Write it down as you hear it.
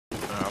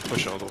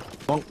push all the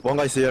way. One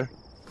guy's here.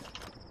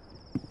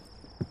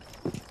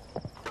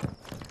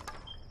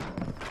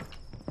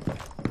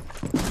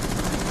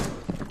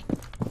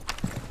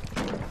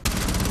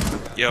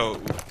 Yo,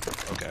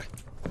 okay.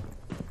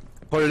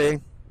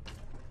 Holding.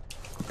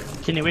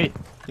 Can you wait?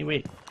 Can you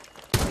wait?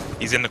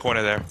 He's in the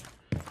corner there.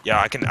 Yeah,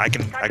 I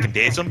can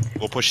daze him.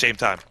 We'll push same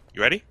time.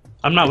 You ready?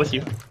 I'm not with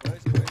you.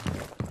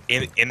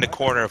 In the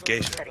corner of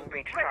Geisha.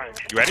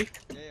 You ready?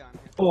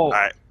 Oh,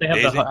 Alright, they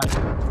have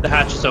the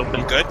hatch is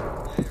open. You good?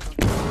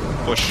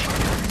 Push.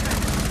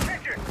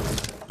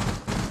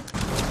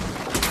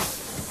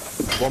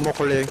 One more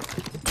holding.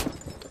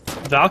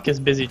 Valk is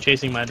busy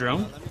chasing my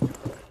drone.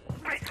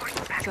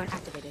 Drone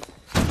activated.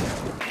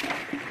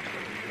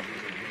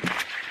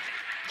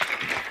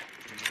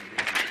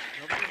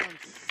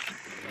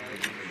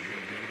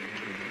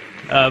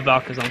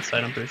 Valk is on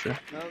site, I'm pretty sure.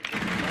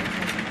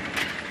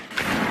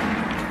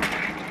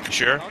 You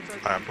sure?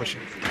 Alright, I'm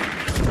pushing.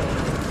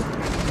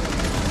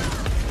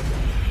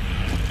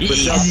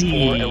 Easy.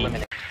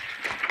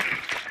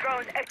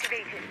 Drones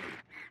activated.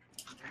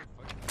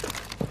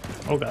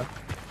 Oh god.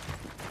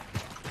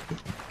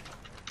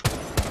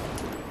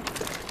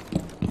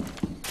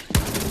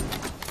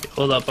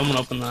 Hold up, I'm gonna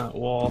open that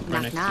wall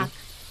right next to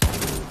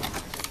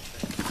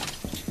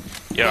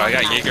you. Yo, I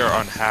got Jaeger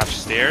on half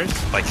stairs,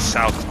 like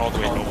south all the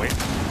way no way.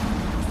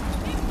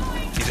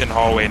 He's in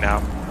hallway now.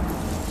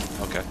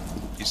 Okay.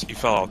 He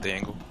fell off the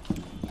angle.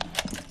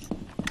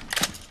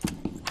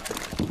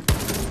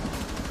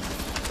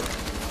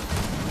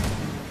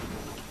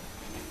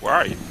 Where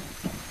are you?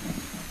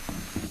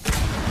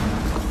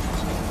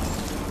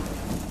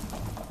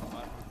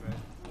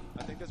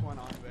 I think there's one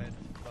on red.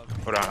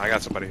 Hold on, I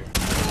got somebody here.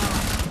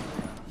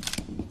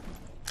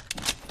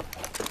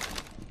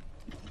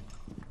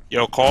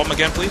 Yo, call him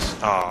again, please.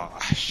 Oh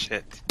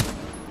shit.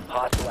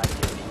 Hostile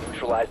activity.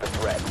 Neutralize the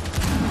threat.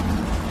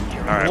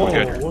 Alright, we're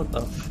good. What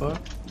the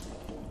fuck?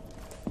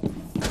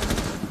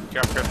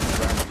 Careful.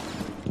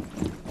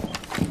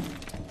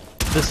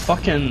 This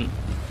fucking...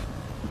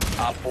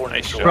 Op 4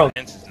 Nice shot. Bro.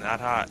 This is not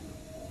hot.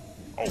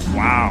 Oh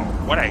wow,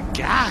 what a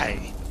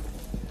guy!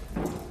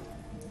 I'm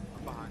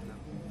behind them.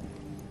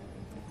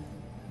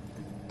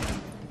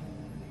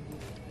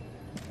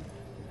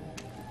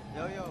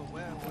 Yo,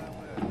 where?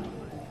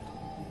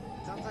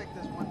 It sounds like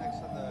there's one next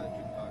to the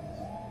jukebox.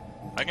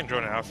 I can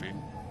drone it out for you.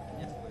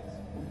 Yes, please.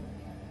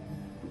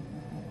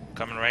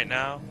 Coming right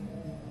now.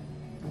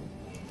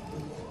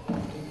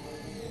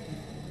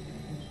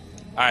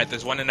 Alright,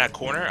 there's one in that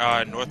corner,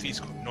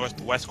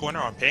 northwest corner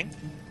on ping.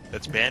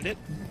 That's Bandit.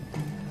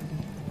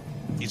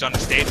 He's on the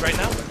stage right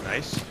now.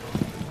 Nice.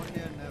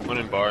 One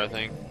in bar, I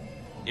think.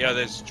 Yeah,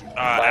 there's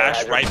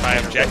Ash right by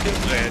objective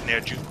near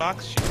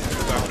jukebox. She's in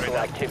jukebox right Hostile now.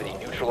 activity.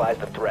 Neutralize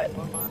the threat.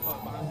 Barn.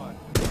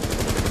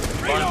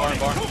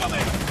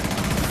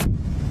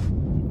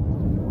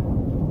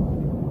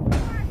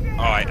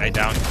 Oh, I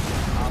downed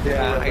him.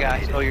 Yeah, I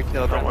got stole your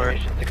kill, don't worry.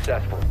 Mission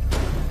successful.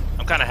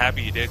 I'm kind of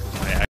happy you did.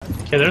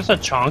 Okay, there's a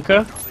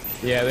Chonka,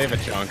 Yeah, they have a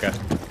Chonka.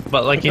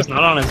 but like he's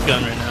not on his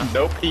gun right now.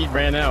 Nope, he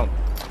ran out.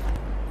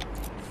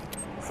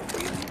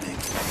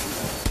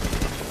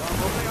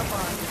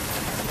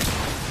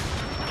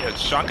 Yeah,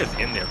 Shanka's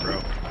in there, bro.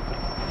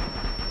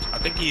 I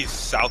think he's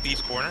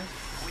southeast corner.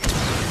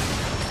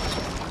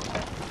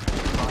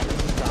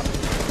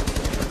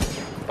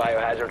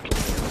 Biohazard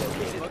container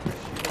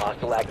located.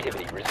 Hostile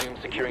activity. Resume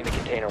securing the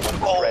container once the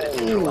threat is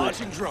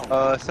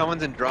neutralized.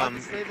 Someone's in drum.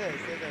 Stay there.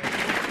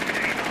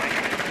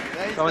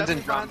 Someone's in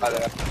drum by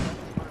there.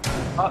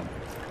 Oh,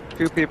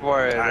 two people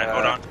are in, Alright,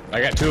 hold on.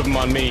 I got two of them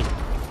on me.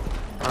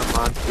 I'm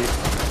on speed.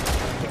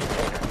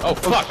 Oh,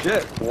 fuck!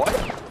 Shit, what?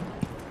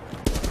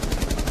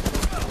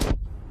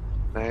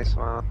 Nice,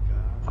 wow.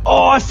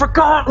 Oh, I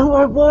forgot who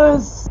I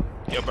was!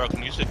 Yo, bro,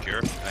 can you secure?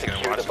 I can Secure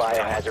watch the this.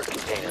 biohazard I'm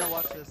container. gonna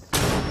watch this.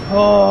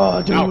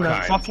 Oh, dude, Okay.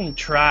 I'm fucking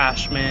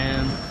trash,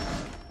 man.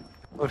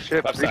 Oh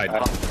shit, Left side.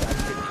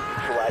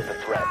 Neutralize the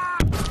threat.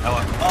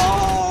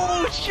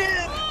 Oh, shit!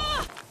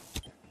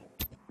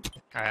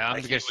 Alright, Like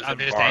I'm he just was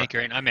in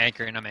anchoring. bar. I'm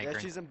anchoring. Yeah,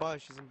 she's in bar.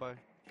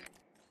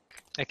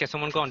 Hey, can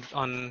someone go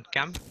on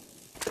cam?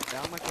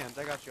 Yeah, I'm on cams.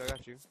 I got you.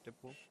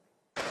 Deadpool.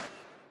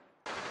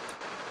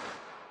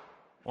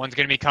 One's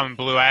gonna be coming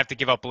blue. I have to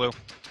give up blue.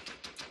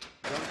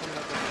 Drone coming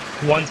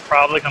up with One's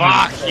probably coming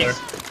Fuck! from there.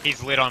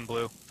 He's lit on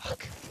blue.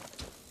 Fuck.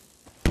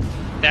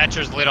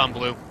 Thatcher's lit on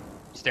blue.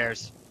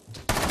 Stairs.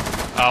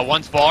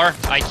 One's bar.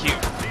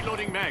 IQ.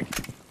 Reloading mag.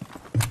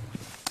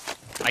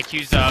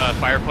 IQ's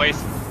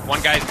fireplace.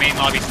 One guy's main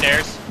lobby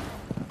stairs.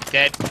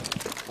 Dead.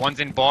 One's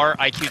in bar.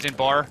 IQ's in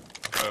bar.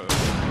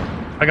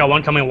 I got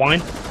one coming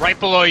wine. Right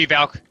below you,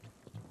 Valk.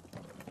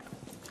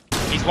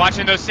 He's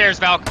watching those stairs,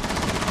 Valk.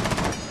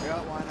 I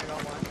got one.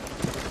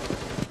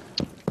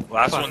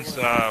 Last Fuck. one's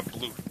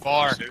blue.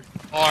 Bar.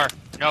 Bar.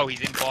 No,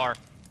 he's in bar.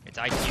 It's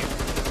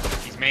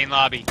IQ. He's main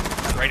lobby.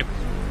 Right.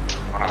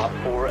 Op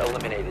 4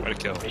 eliminated. What a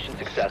kill. Mission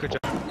successful.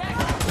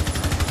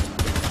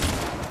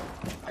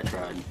 I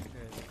tried.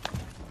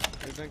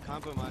 We've been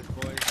compromised,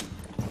 boys.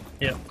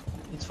 Yep,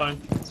 it's fine.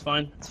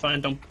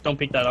 Don't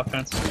peek that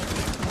offense.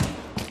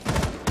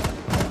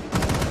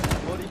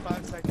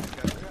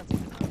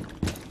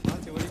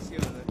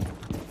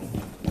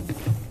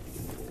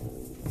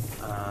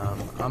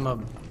 I'm a.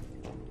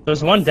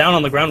 There's one down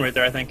on the ground right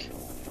there, I think.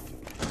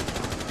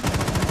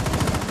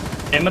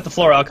 Aim at the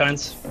floor, all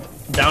kinds.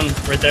 Down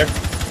right there.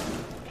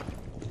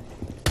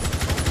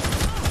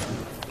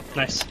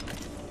 Nice.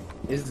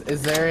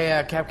 Is there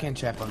a cap can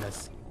trap on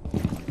this?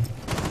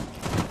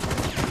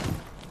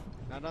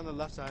 Not on the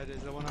left side.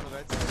 Is there one on the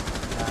right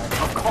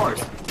side? Of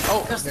course.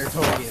 Oh, there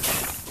totally is.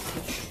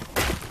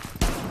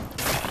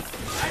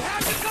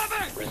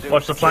 Resume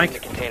Watch the securing flank. the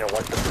container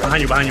once the threat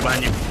Behind you, behind you,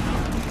 behind you.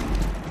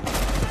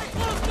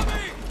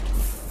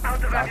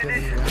 Back to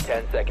the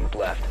 10 seconds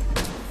left.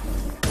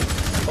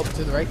 oh,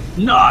 to the right.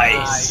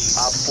 Nice!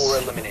 Op 4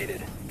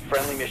 eliminated.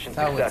 Friendly mission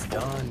That was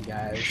successful. done,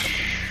 guys.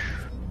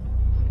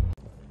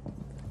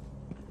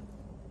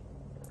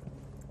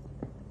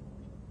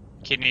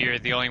 Kidney, you're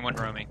the only one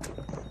roaming.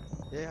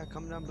 Yeah,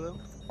 come down blue.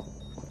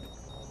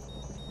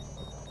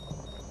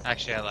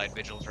 Actually, I lied.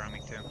 Vigil's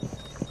roaming too.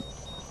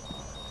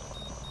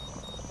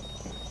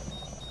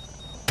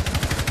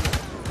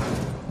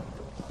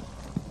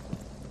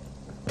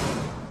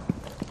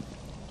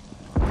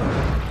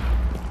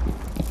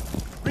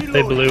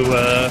 They blew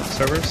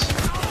servers.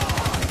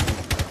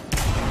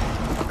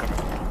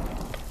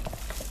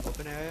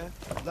 Open area.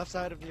 Left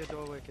side of your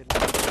doorway, kid.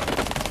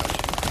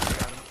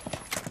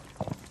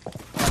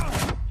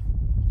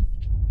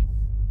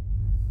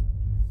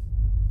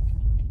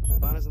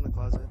 Bonner's in the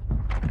closet.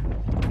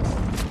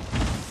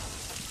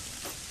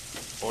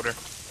 Order.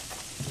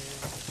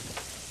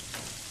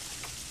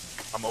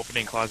 I'm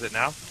opening closet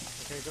now.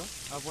 Okay, go.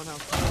 I have one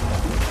house.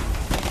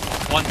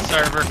 One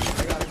server.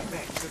 I got it.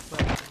 Good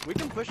play. We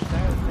can push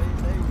there.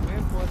 They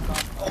reinforced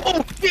off.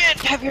 Oh shit!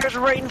 Javier's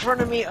right in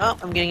front of me. Oh,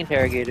 I'm getting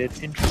interrogated.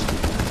 Interesting.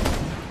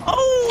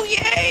 Oh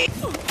yay!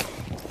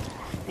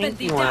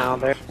 Thank you,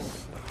 Wilder.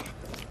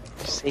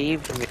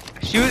 Saved me.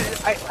 She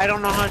was. I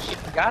don't know how she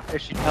got there.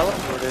 She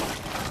teleported.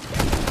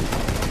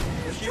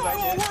 Is she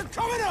right there?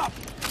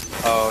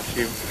 Oh,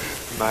 she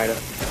might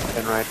have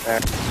been right there.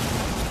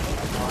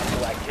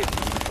 Hostile activity.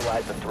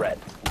 Neutralize the threat.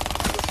 You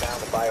have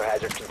found the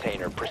biohazard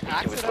container. Proceed to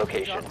its Accidentally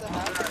location. dropped the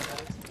hatch.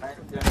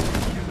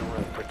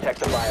 Protect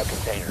the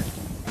biocontainer.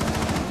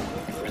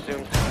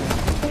 Resume.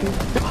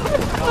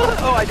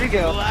 Oh, I did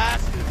go.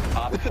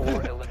 Op 4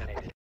 eliminated.